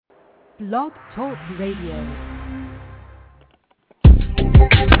Blog Talk Radio.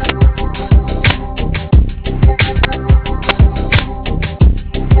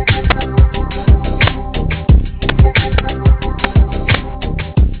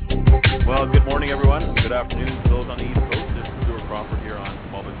 Well, good morning, everyone. Good afternoon to those on the East Coast. This is Stuart Crawford here on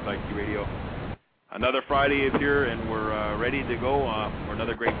Small Business IT Radio. Another Friday is here, and we're ready to go for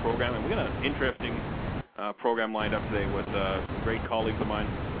another great program. And we got an interesting program lined up today with some great colleagues of mine.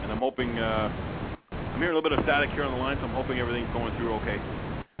 And I'm hoping, I'm hearing a little bit of static here on the line, so I'm hoping everything's going through okay.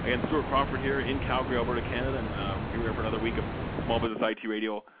 Again, Stuart Crawford here in Calgary, Alberta, Canada, and here we are for another week of Small Business IT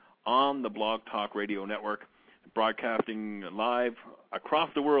Radio on the Blog Talk Radio Network, broadcasting live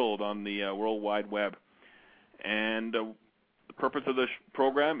across the world on the World Wide Web. And the purpose of this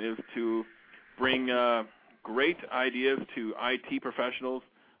program is to bring great ideas to IT professionals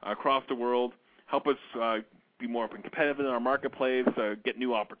across the world, help us be more competitive in our marketplace, get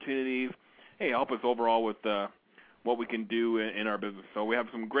new opportunities, help us overall with what we can do in our business. So we have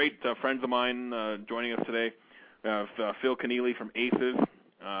some great friends of mine joining us today. We have Phil Kenealy from ACES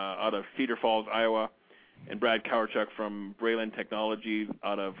out of Cedar Falls, Iowa, and Brad Kowerchuk from Bralin Technologies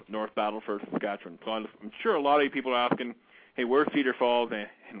out of North Battleford, Saskatchewan. So I'm sure a lot of you people are asking, hey, where's Cedar Falls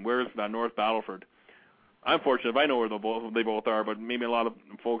and where's North Battleford? I'm fortunate if I know where they both are, but maybe a lot of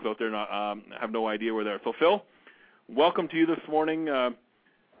folks out there have no idea where they are. So, Phil, welcome to you this morning.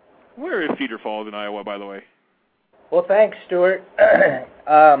 Where is Cedar Falls in Iowa, by the way? Well, thanks, Stuart.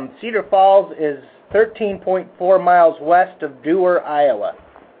 Cedar Falls is 13.4 miles west of Dewar, Iowa.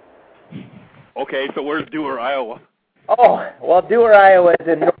 Okay, so where's Dewar, Iowa? Oh, well, Dewar, Iowa is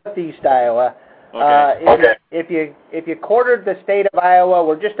in northeast Iowa. Okay. If you quartered the state of Iowa,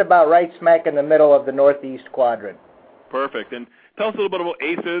 we're just about right smack in the middle of the northeast quadrant. Perfect. And tell us a little bit about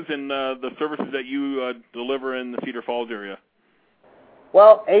ACES and the services that you deliver in the Cedar Falls area.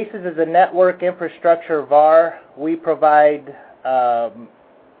 Well, ACES is a network infrastructure VAR. We provide we're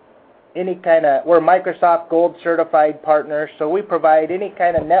Microsoft Gold certified partners, so we provide any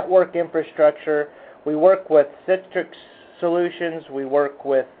kind of network infrastructure. We work with Citrix Solutions. We work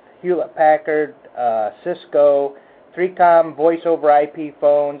with Hewlett-Packard, Cisco, 3Com voice over IP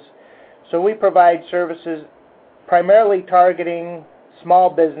phones. So we provide services primarily targeting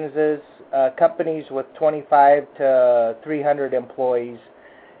small businesses, companies with 25 to 300 employees.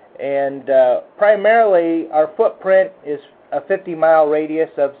 And primarily our footprint is a 50-mile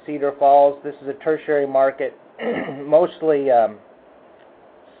radius of Cedar Falls. This is a tertiary market, mostly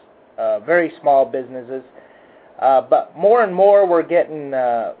very small businesses. But more and more we're getting,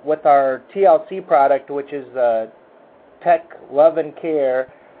 with our TLC product, which is Tech Love and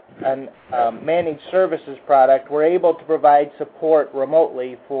Care, and managed services product, we're able to provide support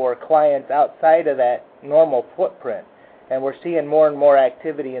remotely for clients outside of that normal footprint. And we're seeing more and more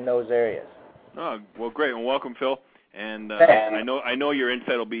activity in those areas. Oh, well, great. Well, welcome, Phil. And I know your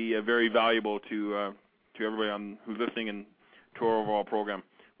insight will be very valuable to everybody who's listening and to our overall program.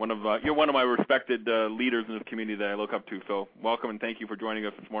 You're one of my respected leaders in this community that I look up to. So welcome and thank you for joining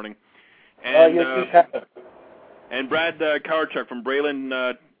us this morning. And, and Brad Kowerchuk from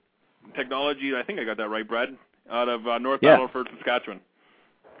Bralin Technology. I think I got that right, Brad, out of North Battleford, Saskatchewan.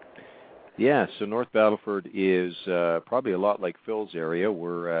 Yeah, so North Battleford is probably a lot like Phil's area.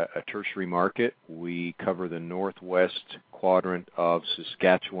 We're a tertiary market. We cover the northwest quadrant of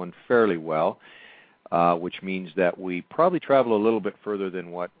Saskatchewan fairly well, which means that we probably travel a little bit further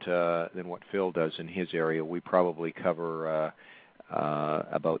than what Phil does in his area. We probably cover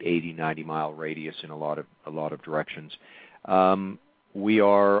about 80-90 mile radius in a lot of directions. We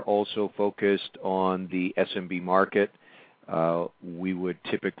are also focused on the SMB market. We would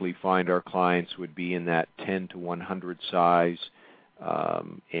typically find our clients would be in that 10 to 100 size,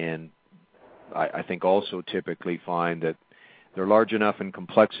 and I think also typically find that they're large enough and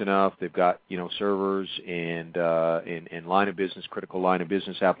complex enough. They've got servers and line of business, critical line of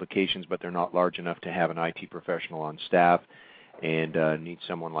business applications, but they're not large enough to have an IT professional on staff, and need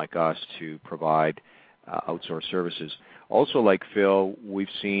someone like us to provide outsourced services. Also, like Phil, we've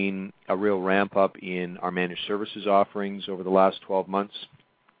seen a real ramp up in our managed services offerings over the last 12 months.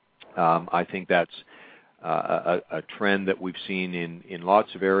 I think that's a trend that we've seen in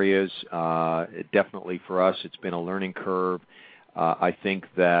lots of areas. Definitely for us, it's been a learning curve. I think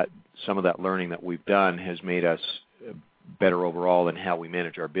that some of that learning that we've done has made us better overall in how we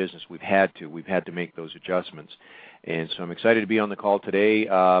manage our business. We've had to make those adjustments. And so I'm excited to be on the call today.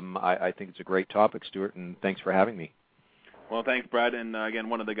 I think it's a great topic, Stuart, and thanks for having me. Well, thanks, Brad. And again,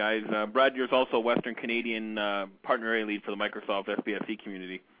 one of the guys, Brad, you're also a Western Canadian partner area lead for the Microsoft SBSC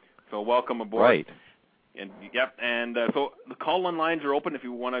community. So welcome aboard. Right. So the call-in lines are open if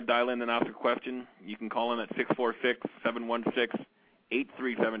you want to dial in and ask a question. You can call in at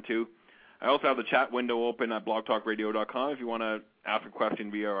 646-716-8372. I also have the chat window open at blogtalkradio.com if you want to ask a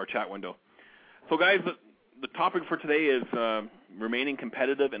question via our chat window. So, guys, the topic for today is remaining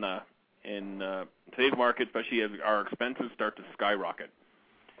competitive in today's market, especially as our expenses start to skyrocket.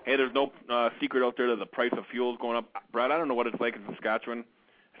 Hey, there's no secret out there that the price of fuel is going up. Brad, I don't know what it's like in Saskatchewan.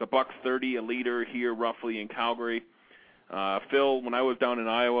 It's $1.30 a liter here, roughly, in Calgary. Phil, when I was down in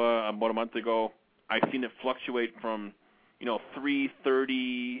Iowa about a month ago, I've seen it fluctuate from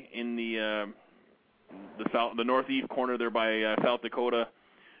 $3.30 in the northeast corner there by South Dakota,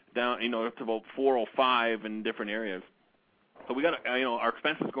 down up to about $4.05 in different areas. So we got our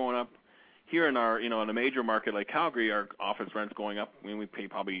expenses going up here in our in a major market like Calgary. Our office rent's going up. I mean, we're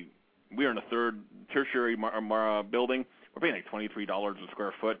in a third tertiary building. We're paying like $23 a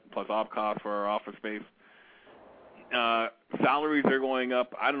square foot plus op costs for our office space. Salaries are going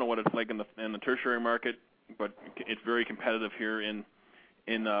up. I don't know what it's like in the tertiary market, but it's very competitive here in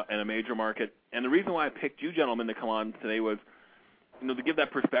a major market. And the reason why I picked you gentlemen to come on today was, to give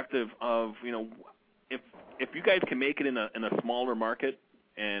that perspective of, if you guys can make it in a smaller market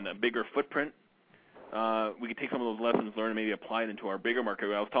and a bigger footprint, we could take some of those lessons learned and maybe apply it into our bigger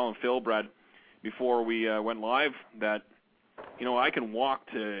market. I was telling Phil, Brad, before we went live that, I can walk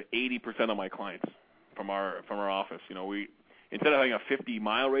to 80% of my clients from our office. We, instead of having a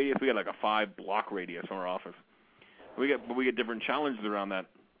 50-mile radius, we got like a 5-block radius from our office. We get different challenges around that.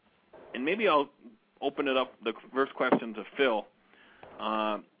 And maybe I'll open it up, the first question, to Phil.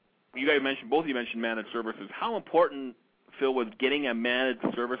 You guys both of you mentioned managed services. How important, Phil, was getting a managed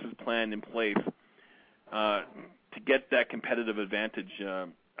services plan in place to get that competitive advantage,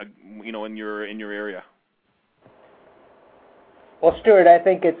 in your area? Well, Stuart, I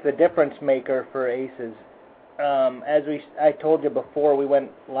think it's the difference maker for ACES. I told you before we went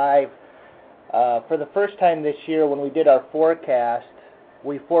live, for the first time this year when we did our forecast,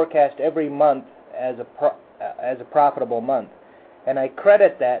 we forecast every month as a profitable month. And I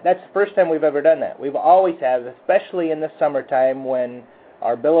credit that. That's the first time we've ever done that. We've always had, especially in the summertime when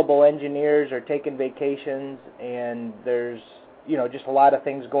our billable engineers are taking vacations and there's, just a lot of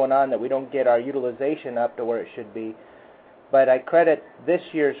things going on that we don't get our utilization up to where it should be. But I credit this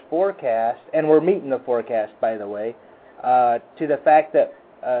year's forecast, and we're meeting the forecast, by the way, to the fact that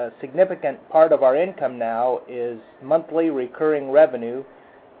a significant part of our income now is monthly recurring revenue,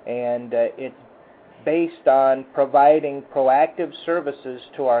 and it's based on providing proactive services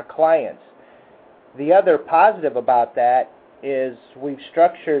to our clients. The other positive about that is we've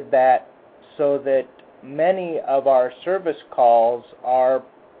structured that so that many of our service calls are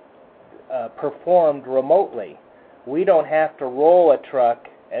performed remotely. We don't have to roll a truck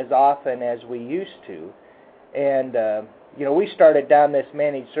as often as we used to. And, we started down this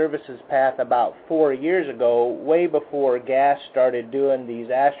managed services path about 4 years ago, way before gas started doing these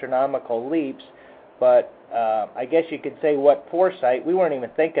astronomical leaps. But I guess you could say what foresight, we weren't even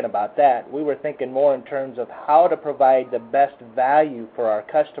thinking about that. We were thinking more in terms of how to provide the best value for our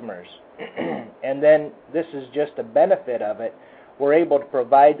customers. And then this is just a benefit of it. We're able to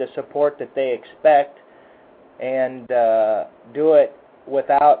provide the support that they expect and do it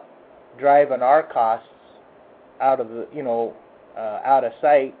without driving our costs out of out of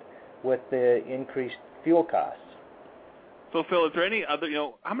sight with the increased fuel costs. So, Phil, is there any other,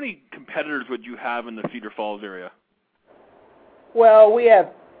 how many competitors would you have in the Cedar Falls area? Well, we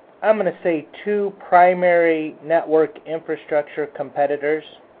have, I'm going to say, 2 primary network infrastructure competitors.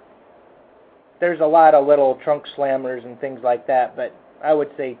 There's a lot of little trunk slammers and things like that, but I would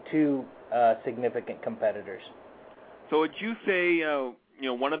say 2 significant competitors. So would you say,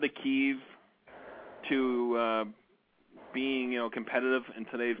 one of the keys to being, competitive in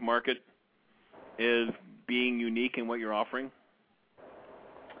today's market is being unique in what you're offering?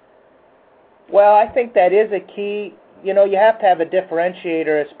 Well, I think that is a key. You have to have a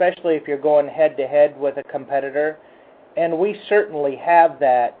differentiator, especially if you're going head-to-head with a competitor. And we certainly have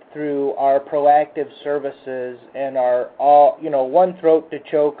that through our proactive services and our one throat to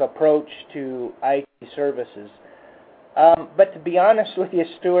choke approach to IT services. But to be honest with you,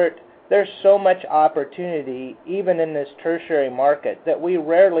 Stuart, there's so much opportunity, even in this tertiary market, that we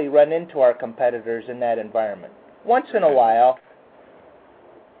rarely run into our competitors in that environment. Once in a while.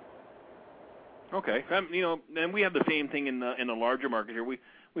 Okay. And we have the same thing in a larger market here. We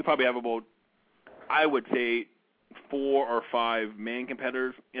probably have about, I would say, 4 or 5 main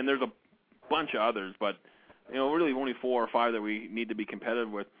competitors, and there's a bunch of others, but really only 4 or 5 that we need to be competitive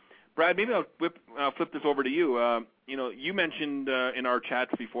with. Brad, maybe I'll flip this over to you. You mentioned in our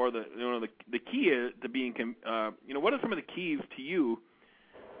chats before that the key is to being. What are some of the keys to you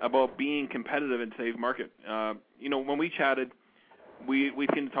about being competitive in today's market? When we chatted, we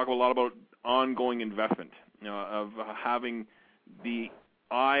seem to talk a lot about ongoing investment. Of having the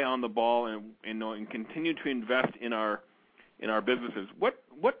eye on the ball and continue to invest in our businesses.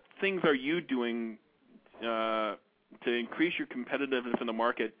 What things are you doing to increase your competitiveness in the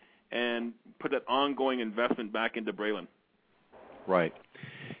market and put that ongoing investment back into Bralin? Right.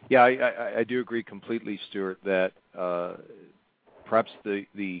 Yeah, I do agree completely, Stuart, that perhaps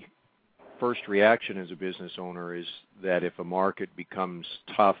the first reaction as a business owner is that if a market becomes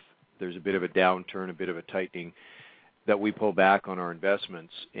tough, there's a bit of a downturn, a bit of a tightening, that we pull back on our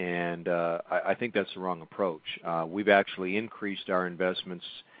investments, and I think that's the wrong approach. We've actually increased our investments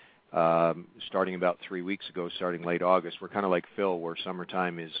starting about 3 weeks ago, starting late August. We're kind of like Phil, where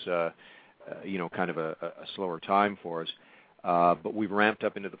summertime is kind of a slower time for us. But we've ramped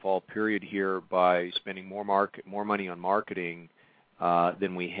up into the fall period here by spending more money on marketing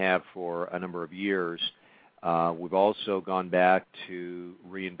than we have for a number of years. We've also gone back to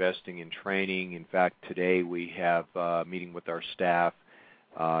reinvesting in training. In fact, today we have a meeting with our staff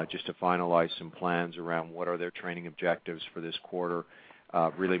just to finalize some plans around what are their training objectives for this quarter,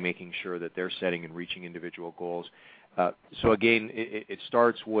 really making sure that they're setting and reaching individual goals. So again, it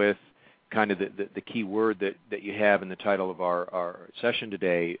starts with kind of the key word that you have in the title of our session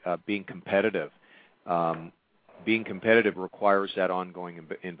today, being competitive. Being competitive requires that ongoing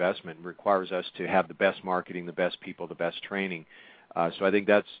investment, requires us to have the best marketing, the best people, the best training. So I think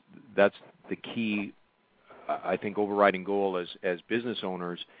that's the key, I think, overriding goal as business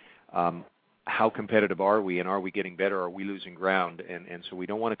owners. How competitive are we, and are we getting better? Are we losing ground? And so we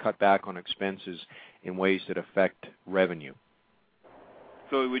don't want to cut back on expenses in ways that affect revenue.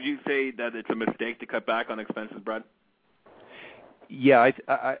 So would you say that it's a mistake to cut back on expenses, Brad? Yeah,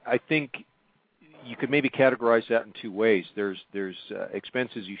 I think you could maybe categorize that in two ways. There's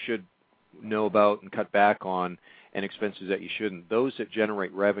expenses you should know about and cut back on, and expenses that you shouldn't. Those that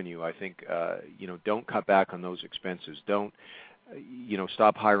generate revenue, I think, don't cut back on those expenses. Don't,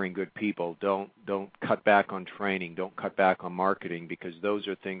 stop hiring good people. Don't cut back on training. Don't cut back on marketing, because those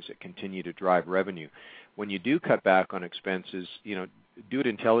are things that continue to drive revenue. When you do cut back on expenses, do it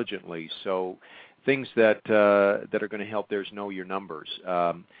intelligently. So things that are going to help, there's know your numbers.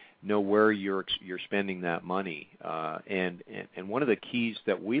 Know where you're spending that money, and one of the keys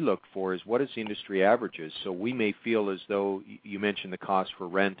that we look for is what is the industry averages. So we may feel as though you mentioned the cost for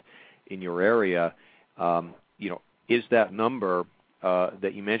rent in your area. Is that number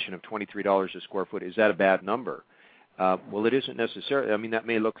that you mentioned of $23 a square foot, is that a bad number? Well, it isn't necessarily. I mean, that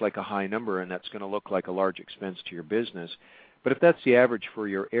may look like a high number, and that's going to look like a large expense to your business. But if that's the average for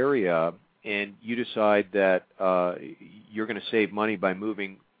your area, and you decide that you're going to save money by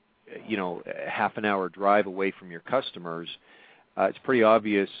moving half an hour drive away from your customers, it's pretty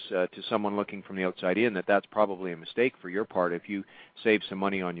obvious to someone looking from the outside in that that's probably a mistake for your part. If you save some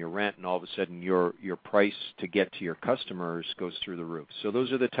money on your rent and all of a sudden your price to get to your customers goes through the roof. So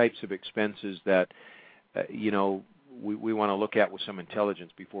those are the types of expenses that we want to look at with some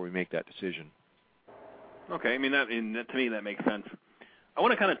intelligence before we make that decision. Okay, I mean, to me that makes sense. I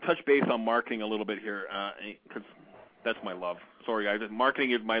want to kind of touch base on marketing a little bit here, because that's my love. Sorry, guys.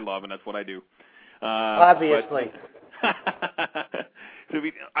 Marketing is my love, and that's what I do. Obviously. So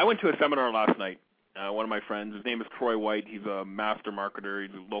I went to a seminar last night. One of my friends, his name is Troy White. He's a master marketer.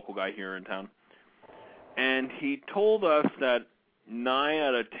 He's a local guy here in town. And he told us that 9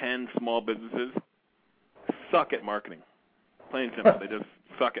 out of 10 small businesses suck at marketing. Plain and simple. They just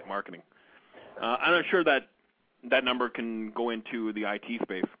suck at marketing. I'm not sure that number can go into the IT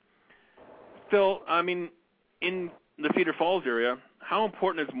space. Phil, I mean, in the Cedar Falls area, how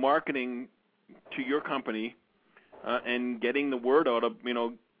important is marketing to your company and getting the word out of,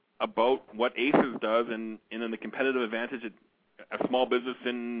 about what ACES does and the competitive advantage a small business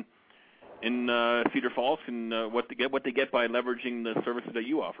in Cedar Falls and what they get by leveraging the services that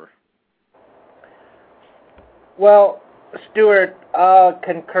you offer? Well, Stuart, I'll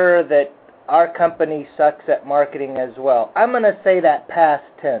concur that our company sucks at marketing as well. I'm going to say that past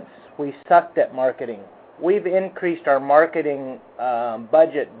tense. We sucked at marketing. We've increased our marketing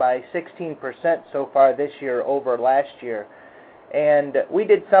budget by 16% so far this year over last year. And we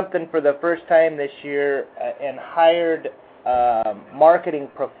did something for the first time this year and hired a marketing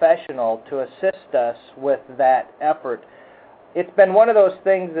professional to assist us with that effort. It's been one of those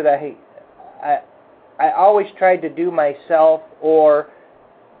things that I always tried to do myself or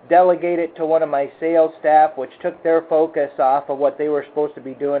delegate it to one of my sales staff, which took their focus off of what they were supposed to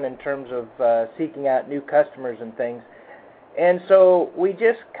be doing in terms of seeking out new customers and things. And so we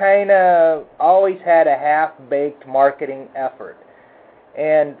just kind of always had a half-baked marketing effort.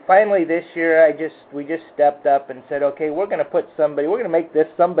 And finally this year, we just stepped up and said, okay, we're going to make this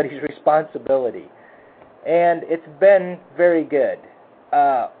somebody's responsibility. And it's been very good.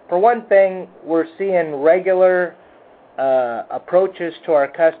 For one thing, we're seeing regular approaches to our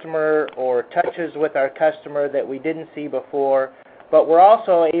customer or touches with our customer that we didn't see before. But we're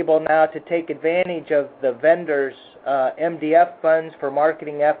also able now to take advantage of the vendors' MDF funds for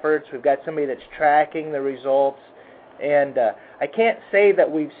marketing efforts. We've got somebody that's tracking the results. And I can't say that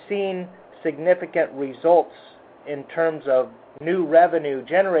we've seen significant results in terms of new revenue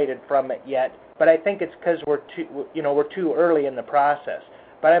generated from it yet, but I think it's because we're too early in the process.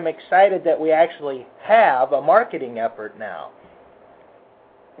 But I'm excited that we actually have a marketing effort now.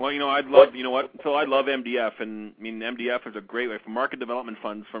 Well, I love MDF, and I mean MDF is a great way for market development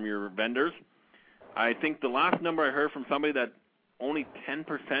funds from your vendors. I think the last number I heard from somebody that only 10%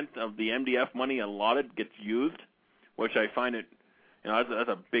 of the MDF money allotted gets used, which I find that's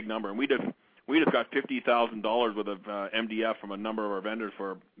a big number. And we just got $50,000 worth of MDF from a number of our vendors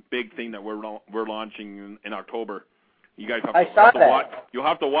for a big thing that we're launching in October. You guys you'll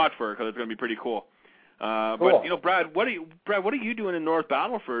have to watch for it because it's going to be pretty cool. Cool. But Brad, what are you doing in North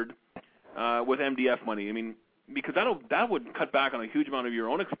Battleford with MDF money? I mean, because that would cut back on a huge amount of your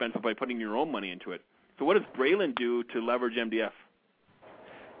own expenses by putting your own money into it. So what does Bralin do to leverage MDF?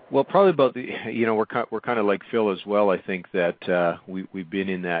 Well, probably about we're kind of like Phil as well. I think that we've been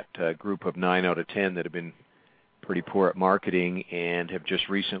in that group of 9 out of 10 that have been pretty poor at marketing and have just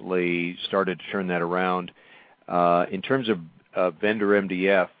recently started to turn that around. In terms of vendor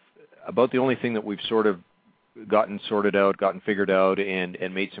MDF, about the only thing that we've sort of gotten figured out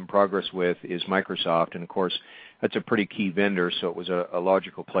and made some progress with is Microsoft. And, of course, that's a pretty key vendor, so it was a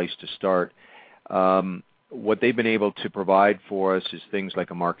logical place to start. What they've been able to provide for us is things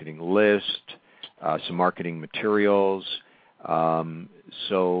like a marketing list, some marketing materials.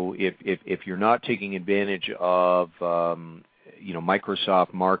 So if you're not taking advantage of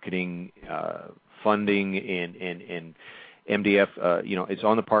Microsoft marketing funding and MDF, it's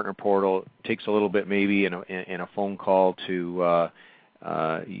on the partner portal. It takes a little bit maybe and a phone call to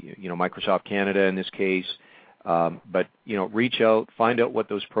Microsoft Canada in this case. But reach out, find out what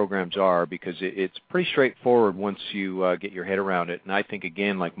those programs are, because it's pretty straightforward once you get your head around it. And I think,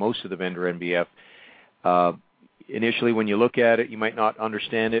 again, like most of the vendor MDF, initially when you look at it, you might not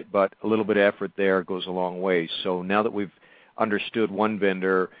understand it, but a little bit of effort there goes a long way. So now that we've understood one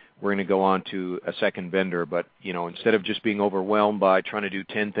vendor, we're going to go on to a second vendor. But, instead of just being overwhelmed by trying to do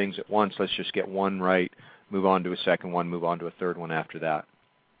 10 things at once, let's just get one right, move on to a second one, move on to a third one after that.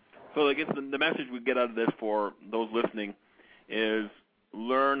 So I guess the message we get out of this for those listening is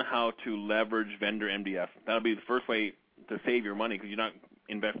learn how to leverage vendor MDF. That'll be the first way to save your money, because you're not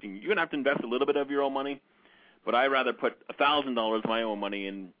investing. You're going to have to invest a little bit of your own money, but I'd rather put $1,000 of my own money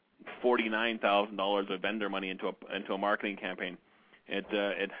and $49,000 of vendor money into a marketing campaign.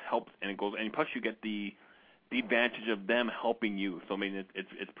 It helps, and it goes, and plus you get the advantage of them helping you. So I mean,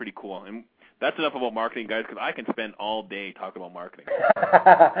 it's pretty cool. And that's enough about marketing, guys, because I can spend all day talking about marketing.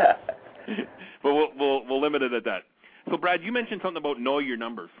 But we'll limit it at that. So, Brad, you mentioned something about know your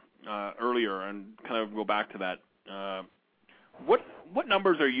numbers earlier, and kind of go back to that. What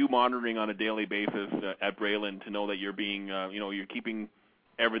numbers are you monitoring on a daily basis at Bralin to know that you're being, you're keeping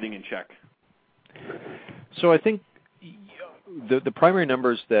everything in check? So I think the primary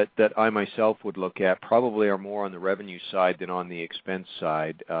numbers that I myself would look at probably are more on the revenue side than on the expense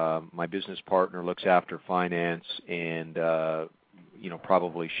side. My business partner looks after finance, and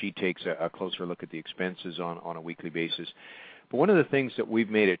probably she takes a closer look at the expenses on a weekly basis. But one of the things that we've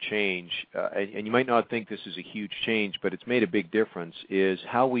made a change, and you might not think this is a huge change, but it's made a big difference, is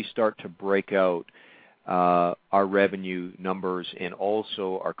how we start to break out our revenue numbers and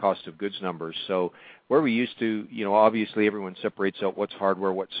also our cost of goods numbers. So where we used to, obviously everyone separates out what's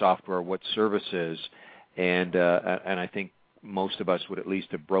hardware, what's software, what's services, and I think most of us would at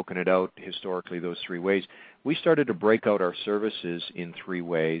least have broken it out historically those three ways. We started to break out our services in three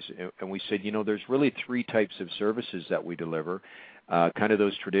ways, and we said, there's really three types of services that we deliver, kind of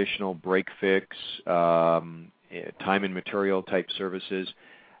those traditional break-fix, time and material type services,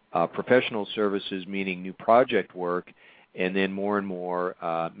 professional services, meaning new project work, and then more and more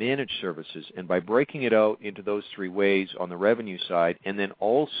managed services. And by breaking it out into those three ways on the revenue side, and then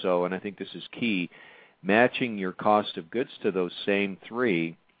also, and I think this is key, matching your cost of goods to those same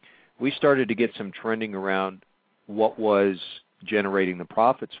three, we started to get some trending around what was generating the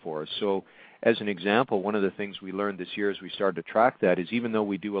profits for us. So as an example, one of the things we learned this year as we started to track that is even though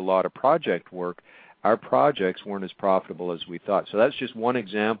we do a lot of project work, our projects weren't as profitable as we thought. So that's just one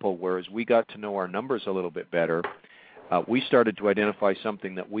example where as we got to know our numbers a little bit better, we started to identify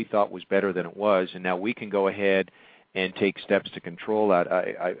something that we thought was better than it was, and now we can go ahead and take steps to control that.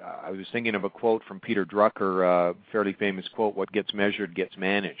 I was thinking of a quote from Peter Drucker, a fairly famous quote, "What gets measured gets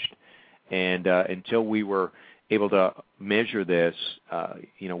managed." And until we were able to measure this,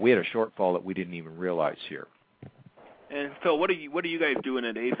 we had a shortfall that we didn't even realize here. And Phil, what are you guys doing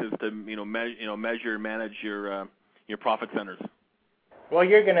at ACES to measure and manage your profit centers? Well,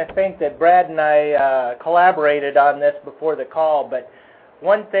 you're going to think that Brad and I collaborated on this before the call, but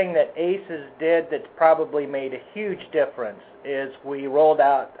one thing that ACES did that's probably made a huge difference is we rolled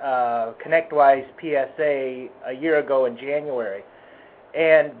out ConnectWise PSA a year ago in January.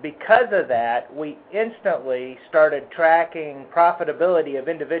 And because of that, we instantly started tracking profitability of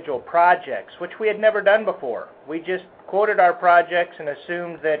individual projects, which we had never done before. We just quoted our projects and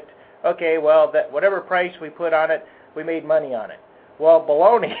assumed that, okay, well, that whatever price we put on it, we made money on it. Well,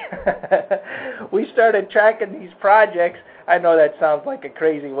 baloney. We started tracking these projects. I know that sounds like a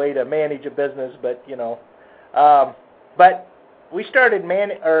crazy way to manage a business, but, but we started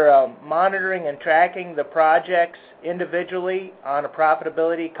monitoring and tracking the projects individually on a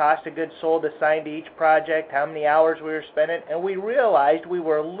profitability, cost of goods sold assigned to each project, how many hours we were spending, and we realized we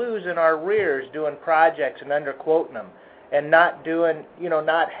were losing our rears doing projects and underquoting them and not doing,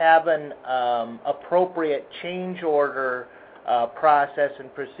 not having appropriate change order process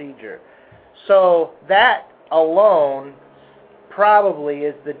and procedure. So that alone probably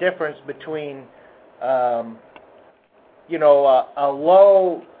is the difference between a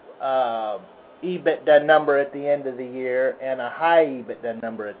low EBITDA number at the end of the year and a high EBITDA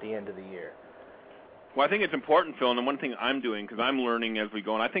number at the end of the year. Well, I think it's important, Phil, and one thing I'm doing, because I'm learning as we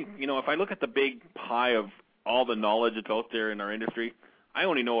go, and I think, if I look at the big pie of all the knowledge that's out there in our industry, I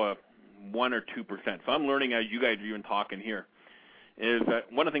only know a 1 or 2%. So I'm learning as you guys are even talking here. Is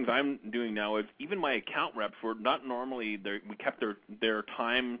that one of the things I'm doing now is even my account reps were not normally, we kept their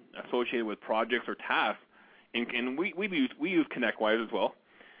time associated with projects or tasks, and we use ConnectWise as well.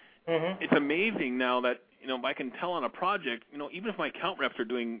 Mm-hmm. It's amazing now that I can tell on a project, even if my account reps are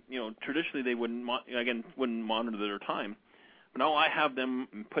doing, traditionally they wouldn't monitor their time, but now I have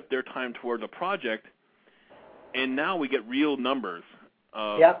them put their time towards a project, and now we get real numbers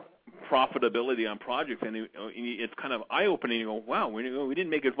of profitability on projects, and it's kind of eye-opening. You go, wow, we didn't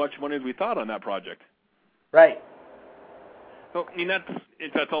make as much money as we thought on that project. Right. So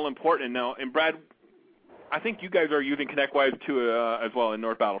that's all important now. And Brad, I think you guys are using ConnectWise too as well in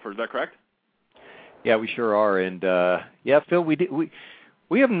North Battleford. Is that correct? Yeah, we sure are. And Phil,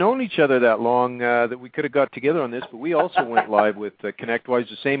 we haven't known each other that long that we could have got together on this, but we also went live with ConnectWise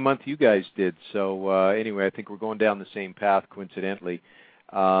the same month you guys did. So anyway, I think we're going down the same path coincidentally.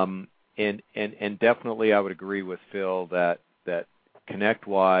 And definitely I would agree with Phil that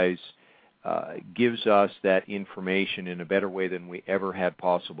ConnectWise gives us that information in a better way than we ever had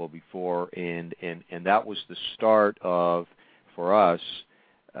possible before, and that was the start of, for us,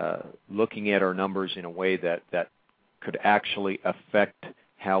 looking at our numbers in a way that could actually affect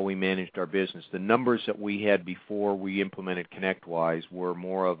how we managed our business. The numbers that we had before we implemented ConnectWise were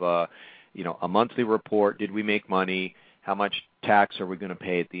more of a monthly report. Did we make money? How much tax are we going to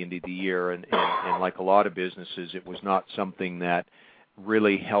pay at the end of the year? And like a lot of businesses, it was not something that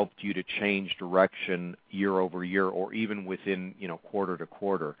really helped you to change direction year over year or even within quarter to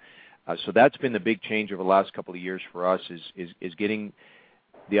quarter. So that's been the big change over the last couple of years for us is getting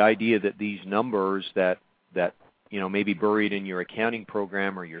the idea that these numbers that maybe buried in your accounting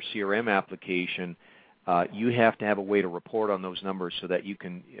program or your CRM application, you have to have a way to report on those numbers so that you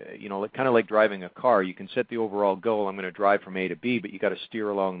can, kind of like driving a car. You can set the overall goal, I'm going to drive from A to B, but you got to steer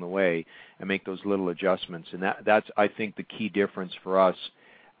along the way and make those little adjustments. And that's, I think, the key difference for us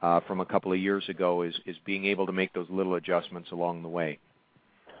from a couple of years ago is being able to make those little adjustments along the way.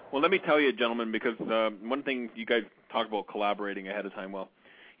 Well, let me tell you, gentlemen, because one thing you guys talked about collaborating ahead of time. Well,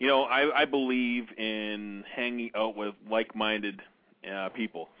 I believe in hanging out with like-minded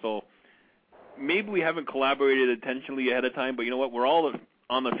people. So maybe we haven't collaborated intentionally ahead of time, but you know what? We're all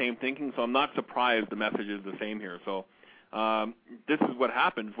on the same thinking, so I'm not surprised the message is the same here. So this is what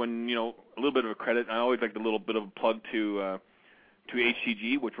happens when, a little bit of a credit. I always like a little bit of a plug to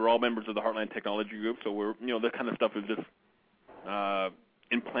HTG, which we're all members of the Heartland Technology Group. So we're, that kind of stuff is just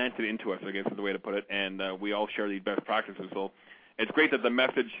implanted into us, I guess is the way to put it, and we all share these best practices. So it's great that the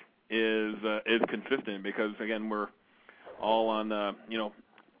message is consistent because, again, we're all on the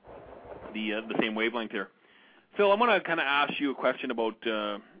same wavelength here. Phil, I want to kind of ask you a question about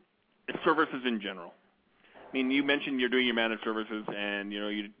services in general. I mean, you mentioned you're doing your managed services, and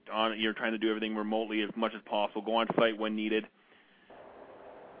you're trying to do everything remotely as much as possible. Go on site when needed.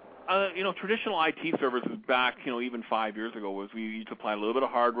 Traditional IT services back, even 5 years ago, was we used to apply a little bit of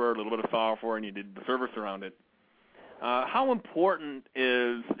hardware, a little bit of software, and you did the service around it. How important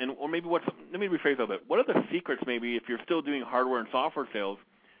is, let me rephrase a bit. What are the secrets, maybe, if you're still doing hardware and software sales,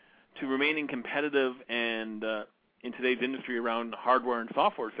 to remaining competitive and in today's industry around hardware and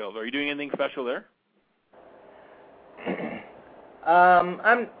software sales? Are you doing anything special there?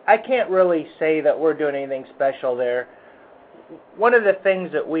 I can't really say that we're doing anything special there. One of the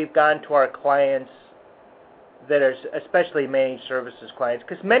things that we've gone to our clients that are especially managed services clients,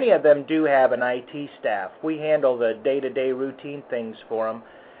 because many of them do have an IT staff. We handle the day-to-day routine things for them.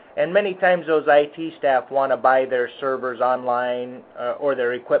 And many times those IT staff want to buy their servers online or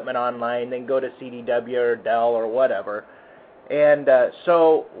their equipment online, then go to CDW or Dell or whatever. And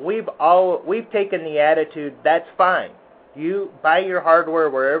so we've taken the attitude, that's fine. You buy your hardware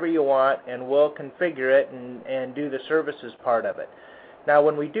wherever you want, and we'll configure it and do the services part of it. Now,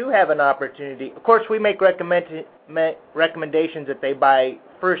 when we do have an opportunity, of course, we make recommendations that they buy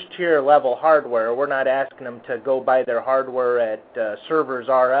first-tier level hardware. We're not asking them to go buy their hardware at Servers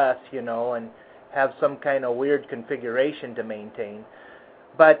R Us, and have some kind of weird configuration to maintain.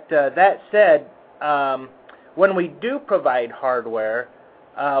 But that said, when we do provide hardware,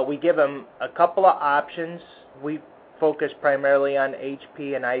 we give them a couple of options. We focus primarily on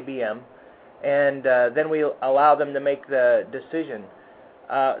HP and IBM, and then we allow them to make the decision.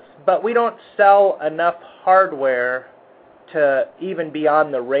 But we don't sell enough hardware to even be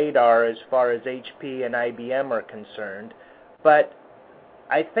on the radar as far as HP and IBM are concerned. But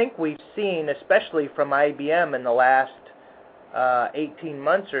I think we've seen, especially from IBM in the last 18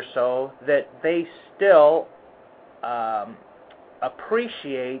 months or so, that they still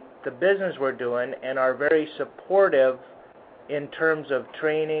appreciate the business we're doing and are very supportive in terms of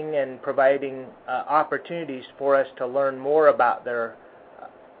training and providing opportunities for us to learn more about their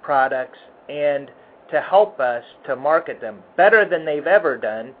products and to help us to market them better than they've ever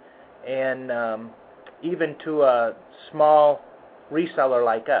done, and even to a small reseller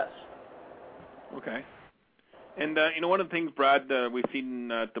like us. Okay. And, one of the things, Brad, we've seen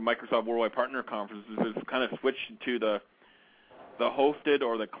at the Microsoft Worldwide Partner Conference is kind of switch to the hosted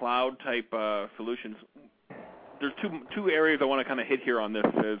or the cloud type solutions. There's two areas I want to kind of hit here on this.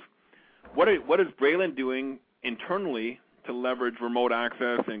 Is what is Bralin doing internally to leverage remote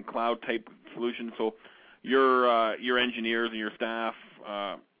access and cloud type solutions so your engineers and your staff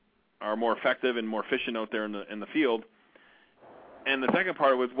are more effective and more efficient out there in the field? And the second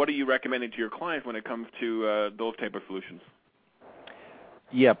part was, what are you recommending to your clients when it comes to those type of solutions?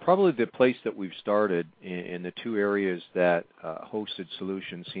 Yeah, probably the place that we've started in the two areas that hosted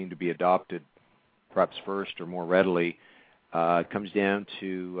solutions seem to be adopted perhaps first or more readily comes down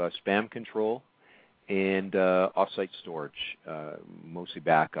to spam control and offsite storage, mostly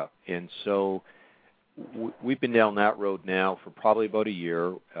backup. And so we've been down that road now for probably about a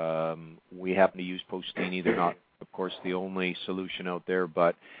year. We happen to use Postini. They're not, of course, the only solution out there,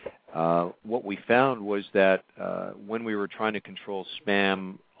 but what we found was that when we were trying to control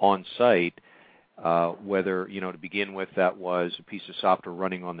spam on site, whether, to begin with, that was a piece of software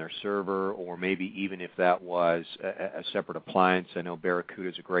running on their server, or maybe even if that was a separate appliance. I know Barracuda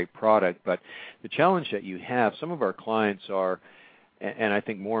is a great product, but the challenge that you have, some of our clients are, and I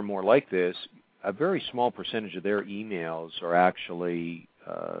think more and more like this, a very small percentage of their emails are actually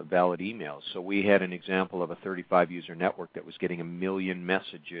valid emails. So we had an example of a 35-user network that was getting 1 million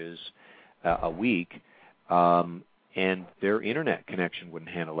messages a week, and their internet connection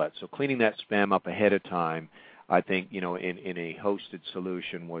wouldn't handle that. So cleaning that spam up ahead of time, I think, in a hosted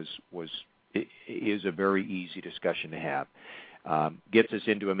solution is a very easy discussion to have. Gets us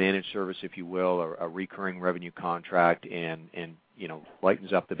into a managed service, if you will, or a recurring revenue contract, and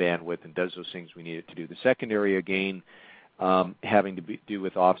lightens up the bandwidth and does those things we need it to do. The second area, again, having to do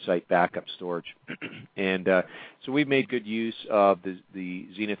with offsite backup storage. And so we've made good use of the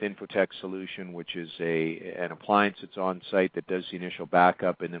Zenith Infotech solution, which is an appliance that's on site that does the initial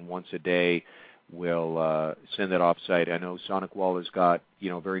backup, and then once a day we'll send that offsite. I know SonicWall has got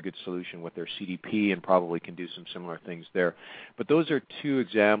a very good solution with their CDP and probably can do some similar things there. But those are two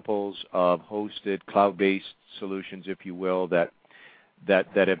examples of hosted cloud-based solutions, if you will, that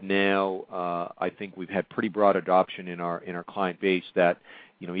have now, I think we've had pretty broad adoption in our client base that,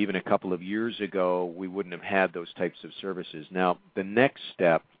 even a couple of years ago, we wouldn't have had those types of services. Now, the next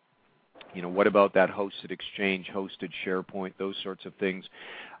step what about that hosted Exchange, hosted SharePoint, those sorts of things?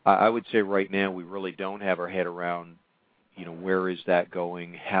 I would say right now we really don't have our head around, where is that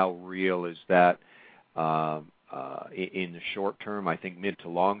going? How real is that in the short term? I think mid to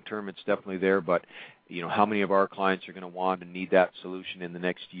long term it's definitely there, but how many of our clients are going to want and need that solution in the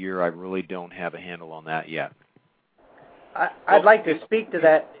next year? I really don't have a handle on that yet. I'd like to speak to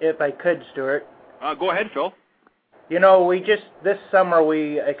that if I could, Stuart. Go ahead, Phil. This summer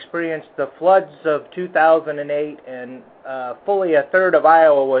we experienced the floods of 2008, and fully a third of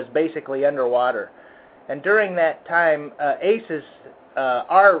Iowa was basically underwater. And during that time, ACES,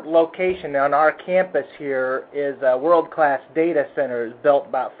 our location on our campus here is a world-class data center built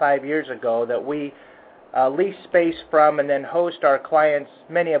about 5 years ago that we lease space from and then host our clients,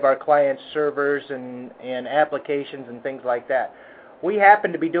 many of our clients' servers and applications and things like that. We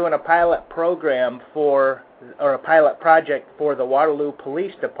happen to be doing a pilot program a pilot project for the Waterloo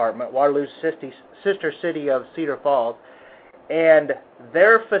Police Department, Waterloo's sister city of Cedar Falls, and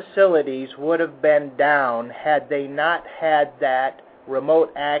their facilities would have been down had they not had that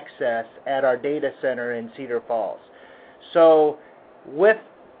remote access at our data center in Cedar Falls. So with,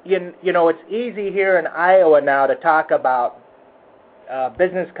 it's easy here in Iowa now to talk about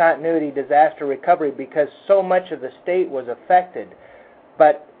business continuity, disaster recovery, because so much of the state was affected.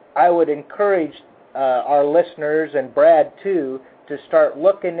 But I would encourage our listeners, and Brad too, to start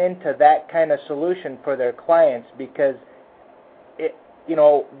looking into that kind of solution for their clients, because it,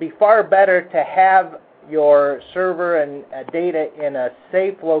 be far better to have your server and data in a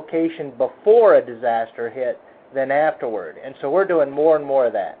safe location before a disaster hit than afterward. And so we're doing more and more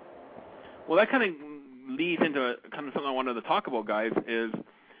of that. Well, that kind of leads into kind of something I wanted to talk about, guys, is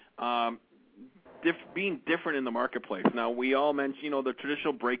being different in the marketplace. Now, we all mentioned, the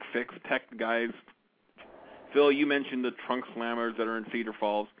traditional break-fix tech guys. Phil, you mentioned the trunk slammers that are in Cedar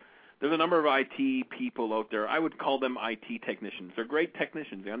Falls. There's a number of IT people out there. I would call them IT technicians. They're great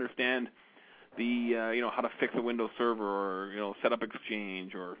technicians. They understand the, how to fix a Windows server or, set up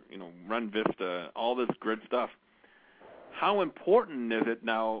Exchange or, run Vista, all this grid stuff. How important is it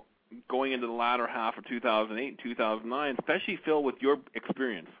now going into the latter half of 2008 and 2009, especially, Phil, with your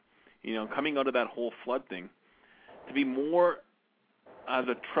experience, coming out of that whole flood thing, to be more as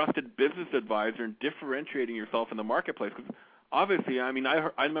a trusted business advisor and differentiating yourself in the marketplace? Because obviously, I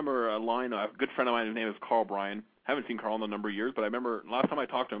remember a line, a good friend of mine, his name is Carl Bryan. Haven't seen Carl in a number of years, but I remember last time I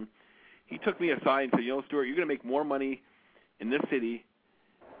talked to him, he took me aside and said, Stuart, you're going to make more money in this city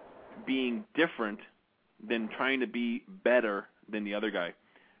being different than trying to be better than the other guy.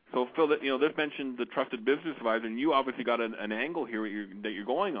 So, Phil, this mentioned the trusted business advisor, and you obviously got an angle here that you're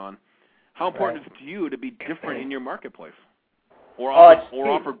going on. How important is it to you to be different in your marketplace, or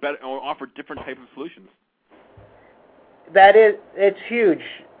offer different types of solutions? It's huge,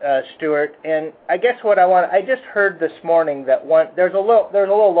 Stuart. And I guess I just heard this morning that there's a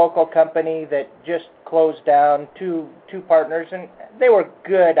little local company that just closed down, two partners, and they were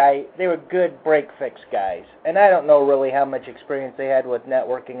good break-fix guys. And I don't know really how much experience they had with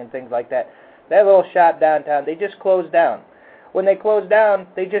networking and things like that. That little shop downtown, they just closed down. When they closed down,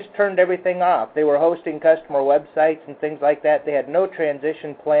 they just turned everything off. They were hosting customer websites and things like that. They had no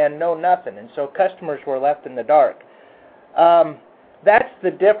transition plan, no nothing. And so customers were left in the dark. That's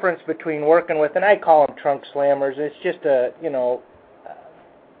the difference between working with, and I call them trunk slammers. It's just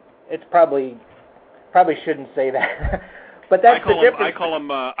it's probably shouldn't say that, but that's the difference. I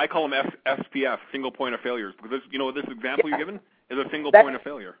call them SPF, single point of failures, because this example you're given is a single point of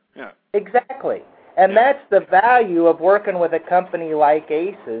failure. Yeah. Exactly. And that's the value of working with a company like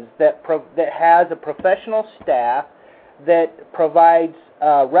ACES that has a professional staff that provides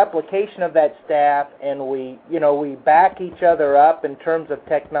replication of that staff, and we back each other up in terms of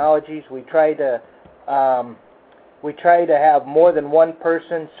technologies. We try to have more than one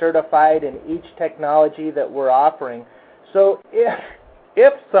person certified in each technology that we're offering. So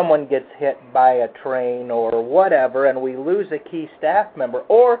if someone gets hit by a train or whatever, and we lose a key staff member,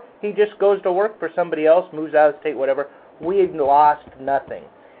 or he just goes to work for somebody else, moves out of state, whatever, we've lost nothing.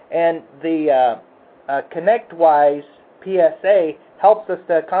 And the ConnectWise PSA helps us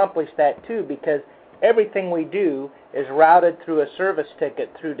to accomplish that too, because everything we do is routed through a service ticket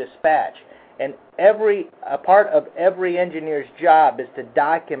through dispatch. And a part of every engineer's job is to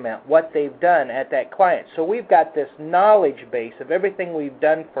document what they've done at that client. So we've got this knowledge base of everything we've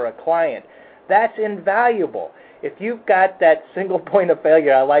done for a client. That's invaluable. If you've got that single point of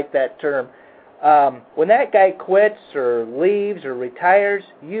failure, I like that term, when that guy quits or leaves or retires,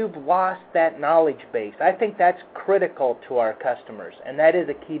 you've lost that knowledge base. I think that's critical to our customers, and that is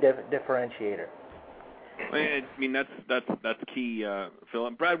a key differentiator. I mean, that's key, Phil.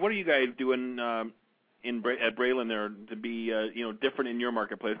 And Brad, what are you guys doing at Bralin there to be different in your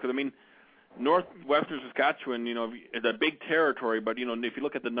marketplace? Because I mean, northwestern Saskatchewan, is a big territory, but if you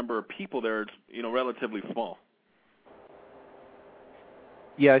look at the number of people there, it's relatively small.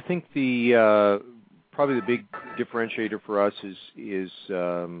 Yeah, I think the probably the big differentiator for us is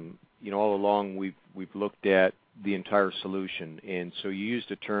all along we've looked at the entire solution, and so you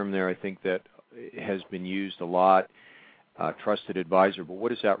used a term there I think that has been used a lot, trusted advisor. But what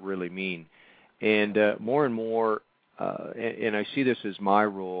does that really mean? And more and more, and I see this as my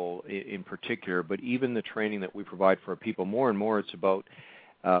role in particular, but even the training that we provide for our people, more and more it's about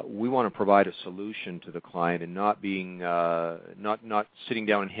we want to provide a solution to the client and not being not sitting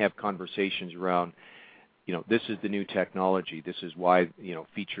down and have conversations around, this is the new technology, this is why,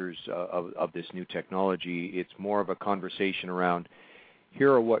 features of this new technology. It's more of a conversation around,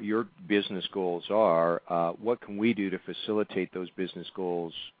 here are what your business goals are, what can we do to facilitate those business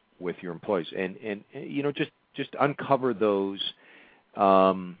goals with your employees, and just uncover those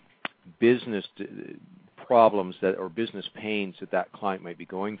business problems or business pains that client might be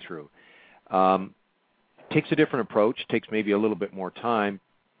going through. Takes a different approach, takes maybe a little bit more time,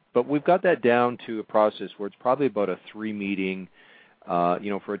 but we've got that down to a process where it's probably about a 3-meeting,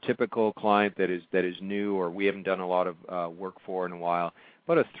 for a typical client that is new or we haven't done a lot of work for in a while,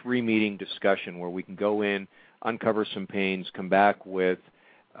 about a 3-meeting discussion where we can go in, uncover some pains, come back with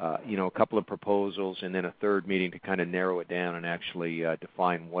a couple of proposals, and then a 3rd meeting to kind of narrow it down and actually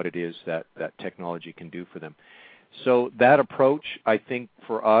define what it is that technology can do for them. So that approach, I think,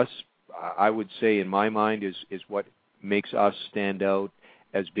 for us, I would say in my mind is what makes us stand out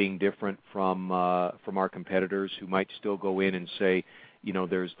as being different from our competitors who might still go in and say,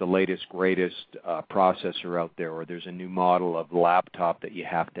 there's the latest, greatest processor out there, or there's a new model of laptop that you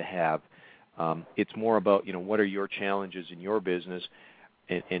have to have. It's more about, what are your challenges in your business,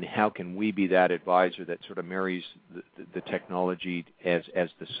 and how can we be that advisor that sort of marries the technology as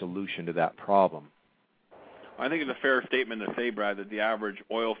the solution to that problem. I think it's a fair statement to say, Brad, that the average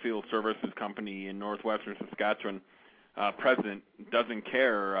oil field services company in northwestern Saskatchewan president doesn't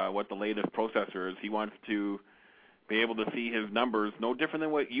care what the latest processor is. He wants to be able to see his numbers no different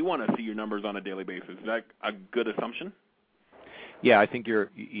than what you want to see your numbers on a daily basis. Is that a good assumption? Yeah, I think you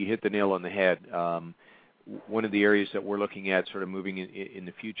hit the nail on the head. One of the areas that we're looking at sort of moving in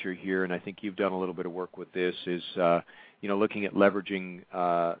the future here, and I think you've done a little bit of work with this, is looking at leveraging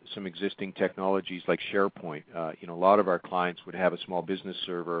some existing technologies like SharePoint. A lot of our clients would have a small business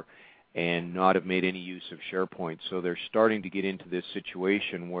server and not have made any use of SharePoint. So they're starting to get into this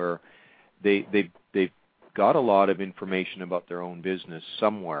situation where they've got a lot of information about their own business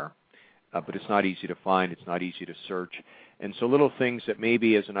somewhere, but it's not easy to find, it's not easy to search. And so little things that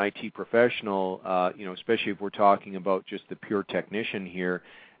maybe as an IT professional, especially if we're talking about just the pure technician here,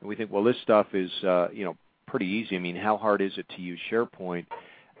 and we think, well, this stuff is, pretty easy. I mean, how hard is it to use SharePoint?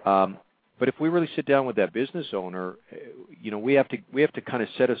 But if we really sit down with that business owner, we have to kind of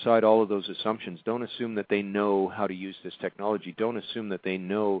set aside all of those assumptions. Don't assume that they know how to use this technology. Don't assume that they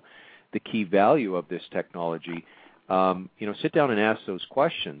know the key value of this technology. Sit down and ask those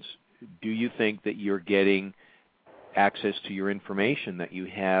questions. Do you think that you're getting access to your information that you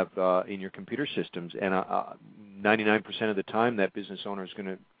have in your computer systems? And 99% of the time, that business owner is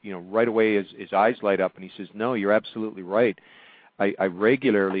going to, right away his eyes light up, and he says, "No, you're absolutely right. I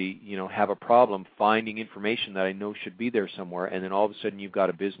regularly, have a problem finding information that I know should be there somewhere," and then all of a sudden you've got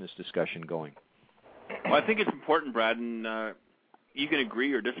a business discussion going. Well, I think it's important, Brad, and you can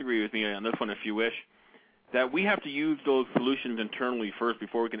agree or disagree with me on this one if you wish, that we have to use those solutions internally first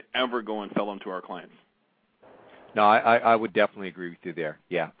before we can ever go and sell them to our clients. No, I would definitely agree with you there.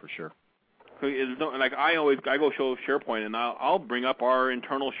 Yeah, for sure. Like I go show SharePoint, and I'll bring up our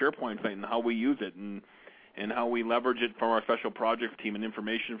internal SharePoint site and how we use it and how we leverage it from our special projects team and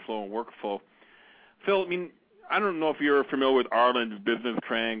information flow and workflow. Phil, I don't know if you're familiar with Arlen's business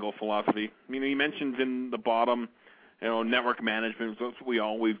triangle philosophy. He mentions in the bottom, network management, that's what we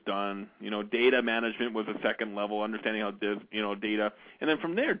always done. Data management was a second level, understanding how data, and then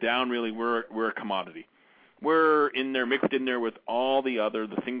from there down, really, we're a commodity. We're in there, mixed in there with all the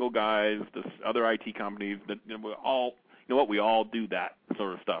single guys, the other IT companies that we all do that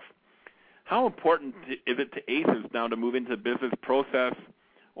sort of stuff. How important is it to ACES now to move into business process,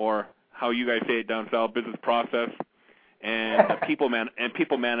 or how you guys say it down south, business process, and people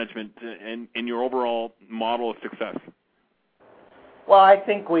management, and in your overall model of success? Well, I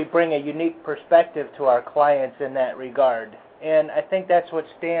think we bring a unique perspective to our clients in that regard. And I think that's what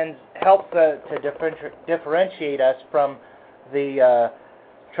helps to differentiate us from the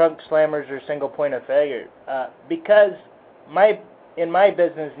trunk slammers or single point of failure. Because in my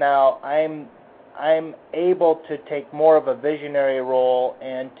business now, I'm able to take more of a visionary role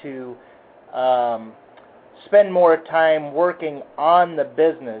and to spend more time working on the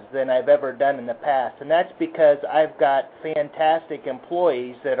business than I've ever done in the past. And that's because I've got fantastic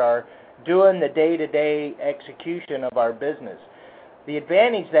employees that are doing the day-to-day execution of our business. The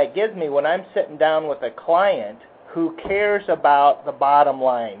advantage that gives me when I'm sitting down with a client who cares about the bottom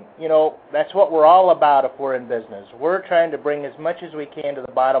line, that's what we're all about if we're in business. We're trying to bring as much as we can to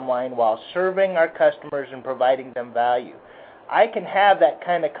the bottom line while serving our customers and providing them value. I can have that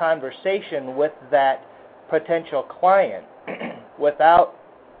kind of conversation with that potential client without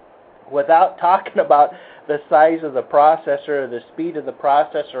talking about the size of the processor or the speed of the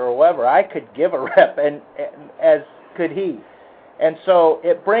processor or whatever. I could give a rep, and as could he. And so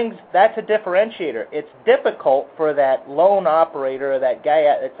that's a differentiator. It's difficult for that lone operator or that guy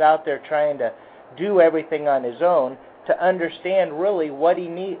that's out there trying to do everything on his own to understand really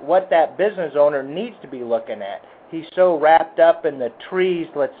what that business owner needs to be looking at. He's so wrapped up in the trees,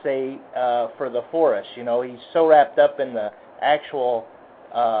 let's say, for the forest. He's so wrapped up in the actual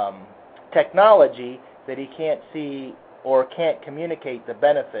technology that he can't see or can't communicate the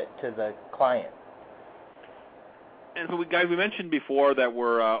benefit to the client. And so, guys, we mentioned before that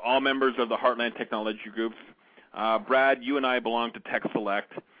we're all members of the Heartland Technology Groups. Brad, you and I belong to Tech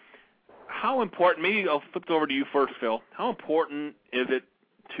Select. How important, maybe I'll flip it over to you first, Phil. How important is it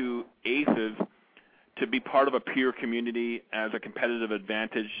to ACES to be part of a peer community as a competitive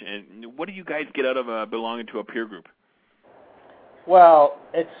advantage? And what do you guys get out of belonging to a peer group? Well,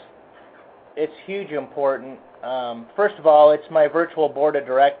 it's hugely important. First of all, it's my virtual board of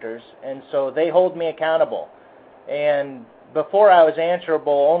directors, and so they hold me accountable. And before I was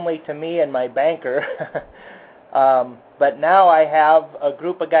answerable only to me and my banker, but now I have a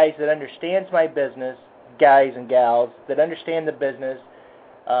group of guys that understands my business, guys and gals that understand the business,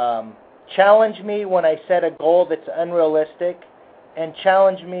 challenge me when I set a goal that's unrealistic, and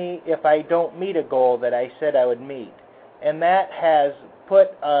challenge me if I don't meet a goal that I said I would meet. And that has put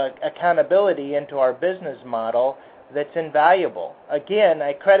accountability into our business model that's invaluable. Again,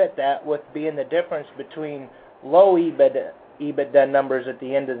 I credit that with being the difference between low EBITDA numbers at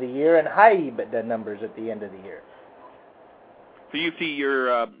the end of the year and high EBITDA numbers at the end of the year. So you see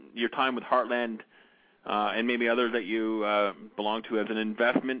your time with Heartland and maybe others that you belong to as an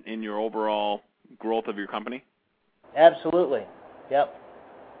investment in your overall growth of your company? Absolutely. Yep.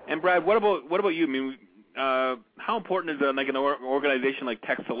 And Brad, what about you? I mean, how important is like an organization like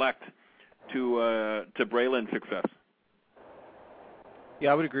Tech Select to Bralin's success?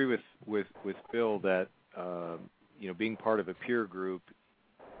 Yeah, I would agree with Phil that being part of a peer group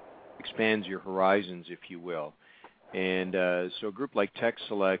expands your horizons, if you will. And so a group like Tech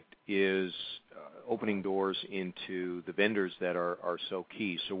Select is opening doors into the vendors that are so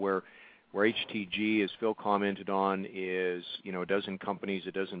key. So where HTG, as Phil commented on, is a dozen companies,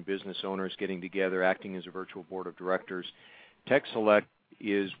 a dozen business owners getting together, acting as a virtual board of directors, Tech Select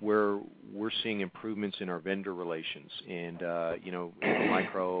is where we're seeing improvements in our vendor relations. And,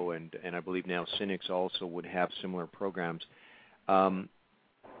 Micro and I believe now Synix also would have similar programs.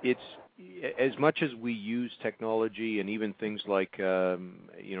 It's as much as we use technology and even things like,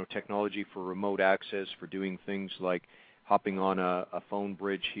 technology for remote access, for doing things like hopping on a phone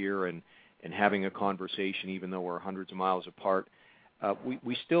bridge here and having a conversation even though we're hundreds of miles apart,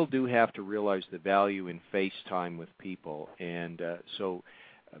 we still do have to realize the value in FaceTime with people. And so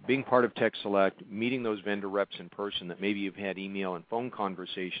being part of Tech Select, meeting those vendor reps in person that maybe you've had email and phone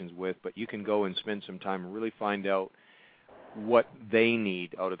conversations with, but you can go and spend some time and really find out what they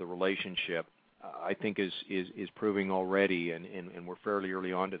need out of the relationship, I think is proving already, and we're fairly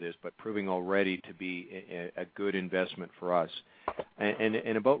early on to this, but proving already to be a good investment for us.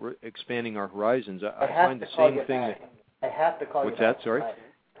 And about expanding our horizons, I find the same thing. I have to call you. What's that? Sorry?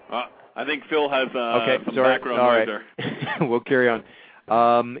 I think Phil has some sorry. background All noise right. there. We'll carry on.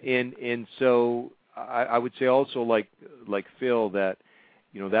 And so I would say also like Phil that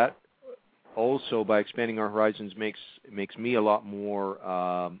that also by expanding our horizons makes me a lot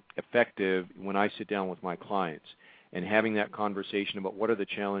more effective when I sit down with my clients and having that conversation about what are the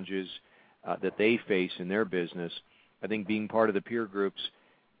challenges that they face in their business. I think being part of the peer groups,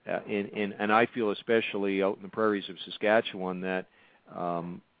 and I feel especially out in the prairies of Saskatchewan that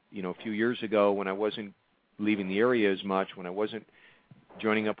a few years ago when I wasn't leaving the area as much, when I wasn't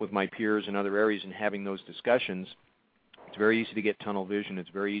joining up with my peers in other areas and having those discussions, it's very easy to get tunnel vision. It's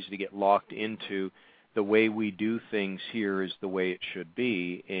very easy to get locked into the way we do things here is the way it should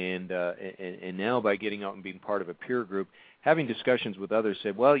be. And now by getting out and being part of a peer group, having discussions with others,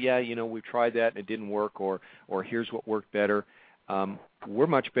 say, well, yeah, we've tried that and it didn't work, or here's what worked better. We're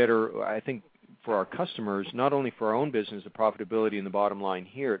much better, I think, for our customers, not only for our own business, the profitability and the bottom line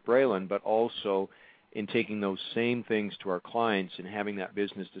here at Bralin, but also in taking those same things to our clients and having that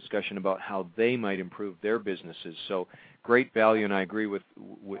business discussion about how they might improve their businesses. So great value, and I agree with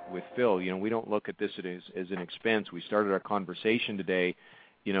Phil. We don't look at this as an expense. We started our conversation today,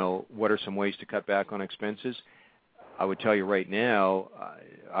 what are some ways to cut back on expenses? I would tell you right now,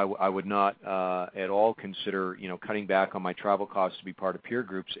 I would not at all consider, cutting back on my travel costs to be part of peer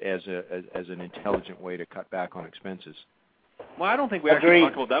groups as an intelligent way to cut back on expenses. Well, I don't think we actually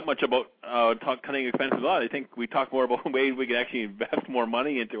talked about that much about cutting expenses a lot. I think we talked more about ways we can actually invest more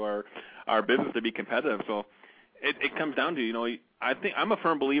money into our business to be competitive. So it comes down to, I think I'm a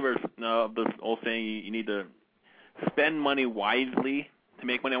firm believer of this old saying, you need to spend money wisely to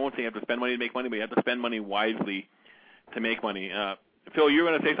make money. I won't say you have to spend money to make money, but you have to spend money wisely to make money. Phil, you were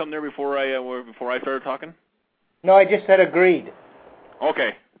going to say something there before I started talking? No, I just said agreed.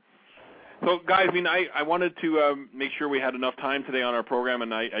 Okay. So, guys, I wanted to make sure we had enough time today on our program,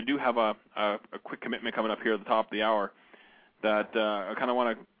 and I do have a quick commitment coming up here at the top of the hour that I kind of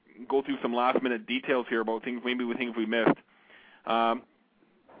want to go through some last-minute details here about things we missed.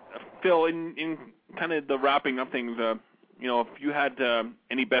 Phil, in kind of the wrapping up things, if you had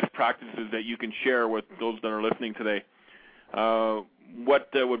any best practices that you can share with those that are listening today, what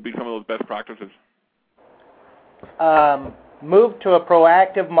would be some of those best practices? Move to a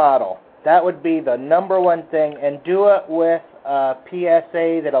proactive model. That would be the number one thing, and do it with a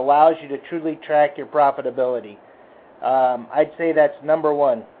PSA that allows you to truly track your profitability. I'd say that's number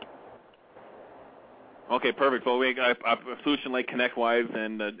one. Okay, perfect. So we got a solution like ConnectWise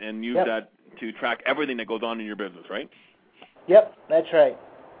and use that to track everything that goes on in your business, right? Yep, that's right.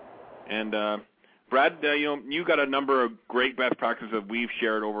 And Brad, you got a number of great best practices that we've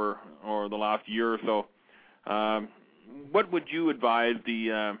shared over the last year or so. What would you advise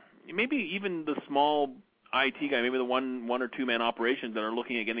maybe even the small IT guy, maybe the one or two man operations that are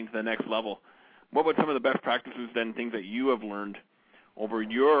looking at getting to the next level? What would some of the best practices then, things that you have learned over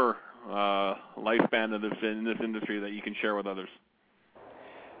your lifespan in this industry that you can share with others?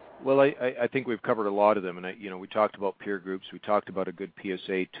 Well, I think we've covered a lot of them, and we talked about peer groups. We talked about a good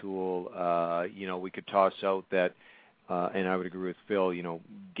PSA tool. We could toss out that, and I would agree with Phil.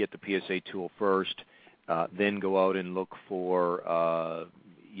 Get the PSA tool first, then go out and look for a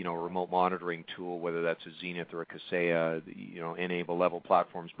remote monitoring tool, whether that's a Zenith or a Kaseya, enable level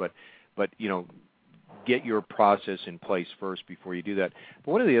platforms. But get your process in place first before you do that.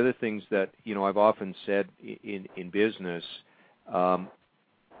 But one of the other things that I've often said in business,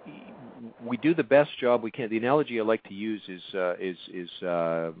 we do the best job we can. The analogy I like to use is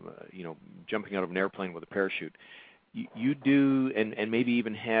jumping out of an airplane with a parachute. You do, and maybe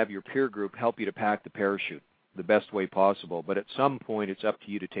even have your peer group help you to pack the parachute the best way possible. But at some point, it's up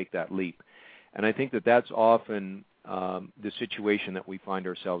to you to take that leap. And I think that that's often the situation that we find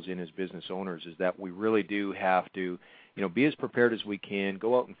ourselves in as business owners, is that we really do have to, be as prepared as we can,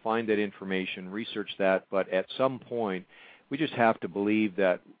 go out and find that information, research that. But at some point, we just have to believe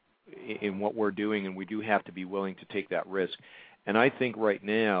that in what we're doing, and we do have to be willing to take that risk. And I think right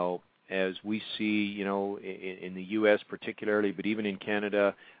now, as we see, in the U.S. particularly, but even in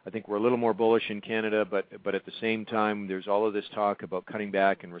Canada, I think we're a little more bullish in Canada, but at the same time, there's all of this talk about cutting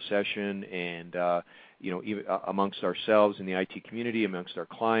back and recession, and even amongst ourselves in the IT community, amongst our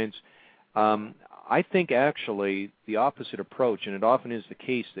clients. I think actually the opposite approach, and it often is the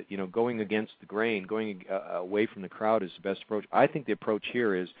case that going against the grain, going away from the crowd is the best approach. I think the approach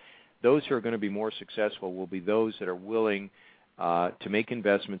here is those who are going to be more successful will be those that are willing to make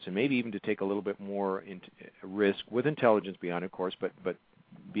investments and maybe even to take a little bit more risk with intelligence behind, of course, but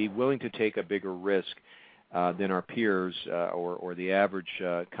be willing to take a bigger risk than our peers or the average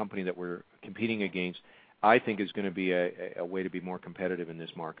company that we're competing against. I think is going to be a way to be more competitive in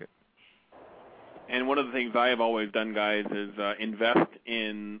this market. And one of the things I have always done, guys, is invest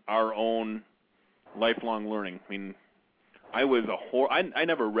in our own lifelong learning. I mean, I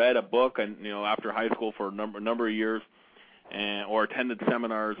never read a book, and after high school for a number of years, or attended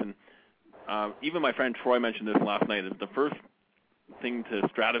seminars. And even my friend Troy mentioned this last night. Is the first thing to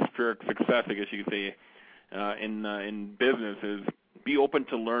stratospheric success, I guess you could say, in business is be open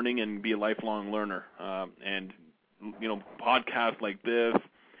to learning and be a lifelong learner. And podcasts like this,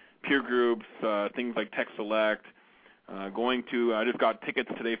 peer groups, things like Tech Select, I just got tickets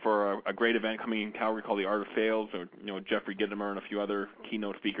today for a great event coming in Calgary called the Art of Sales. Or, Jeffrey Gittimer and a few other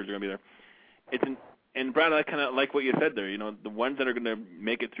keynote speakers are going to be there. And Brad, I kind of like what you said there. The ones that are going to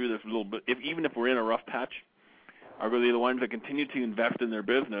make it through this little bit, even if we're in a rough patch, are really the ones that continue to invest in their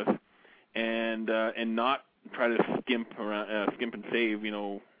business and not try to skimp and save.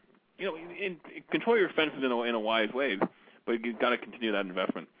 Control your expenses in a wise way, but you've got to continue that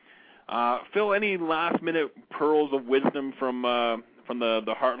investment. Phil, any last-minute pearls of wisdom from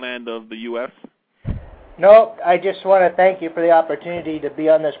the heartland of the U.S.? No, I just want to thank you for the opportunity to be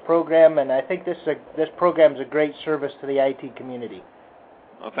on this program, and I think this program is a great service to the IT community.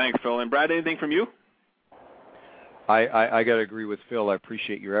 Well, thanks, Phil. And Brad, anything from you? I got to agree with Phil. I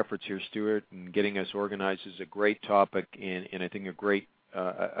appreciate your efforts here, Stuart, and getting us organized is a great topic, and I think a great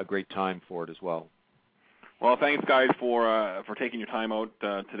time for it as well. Well, thanks, guys, for taking your time out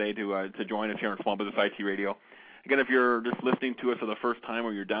today to join us here on Small Business IT Radio. Again, if you're just listening to us for the first time,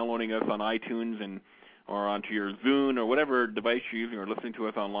 or you're downloading us on iTunes or onto your Zune or whatever device you're using, or listening to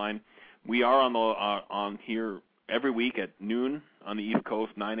us online, we are on here every week at noon on the East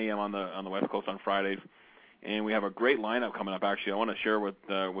Coast, 9 a.m. on the West Coast on Fridays. And we have a great lineup coming up. Actually, I want to share with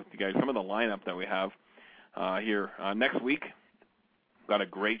you guys some of the lineup that we have here. Next week, we've got a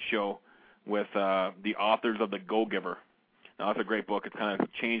great show with the authors of The Go-Giver. Now, that's a great book. It's kind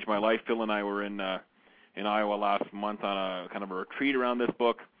of changed my life. Phil and I were in Iowa last month on a kind of a retreat around this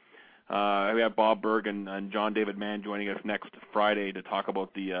book. We have Bob Berg and John David Mann joining us next Friday to talk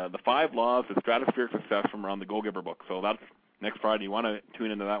about the 5 laws of stratospheric success from around the Go-Giver book. So that's next Friday. You want to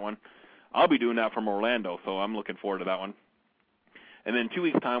tune into that one. I'll be doing that from Orlando, so I'm looking forward to that one. And then 2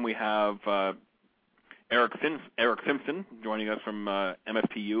 weeks' time, we have Eric Simpson joining us from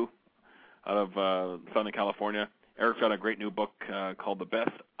MSPU out of Southern California. Eric's got a great new book called The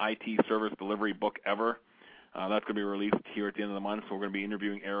Best IT Service Delivery Book Ever. That's going to be released here at the end of the month, so we're going to be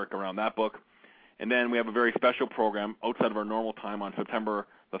interviewing Eric around that book. And then we have a very special program outside of our normal time on September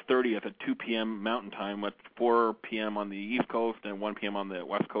the 30th at 2 p.m. Mountain Time, at 4 p.m. on the East Coast and 1 p.m. on the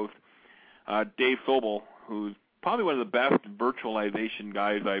West Coast. Dave Sobel, who's probably one of the best virtualization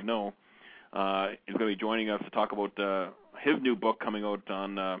guys I know, is going to be joining us to talk about his new book coming out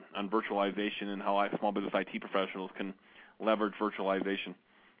on virtualization and how small business IT professionals can leverage virtualization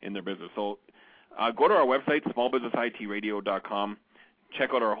in their business. So go to our website, smallbusinessitradio.com. Check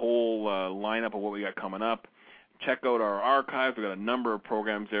out our whole lineup of what we got coming up. Check out our archives. We've got a number of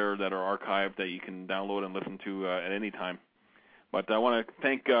programs there that are archived that you can download and listen to at any time. But I want to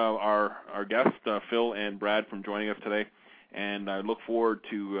thank our guests, Phil and Brad, from joining us today. And I look forward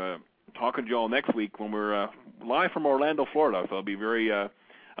to talking to you all next week when we're live from Orlando, Florida. So I'll be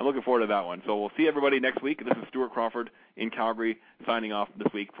I'm looking forward to that one. So we'll see everybody next week. This is Stuart Crawford in Calgary signing off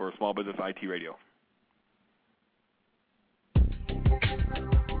this week for Small Business IT Radio.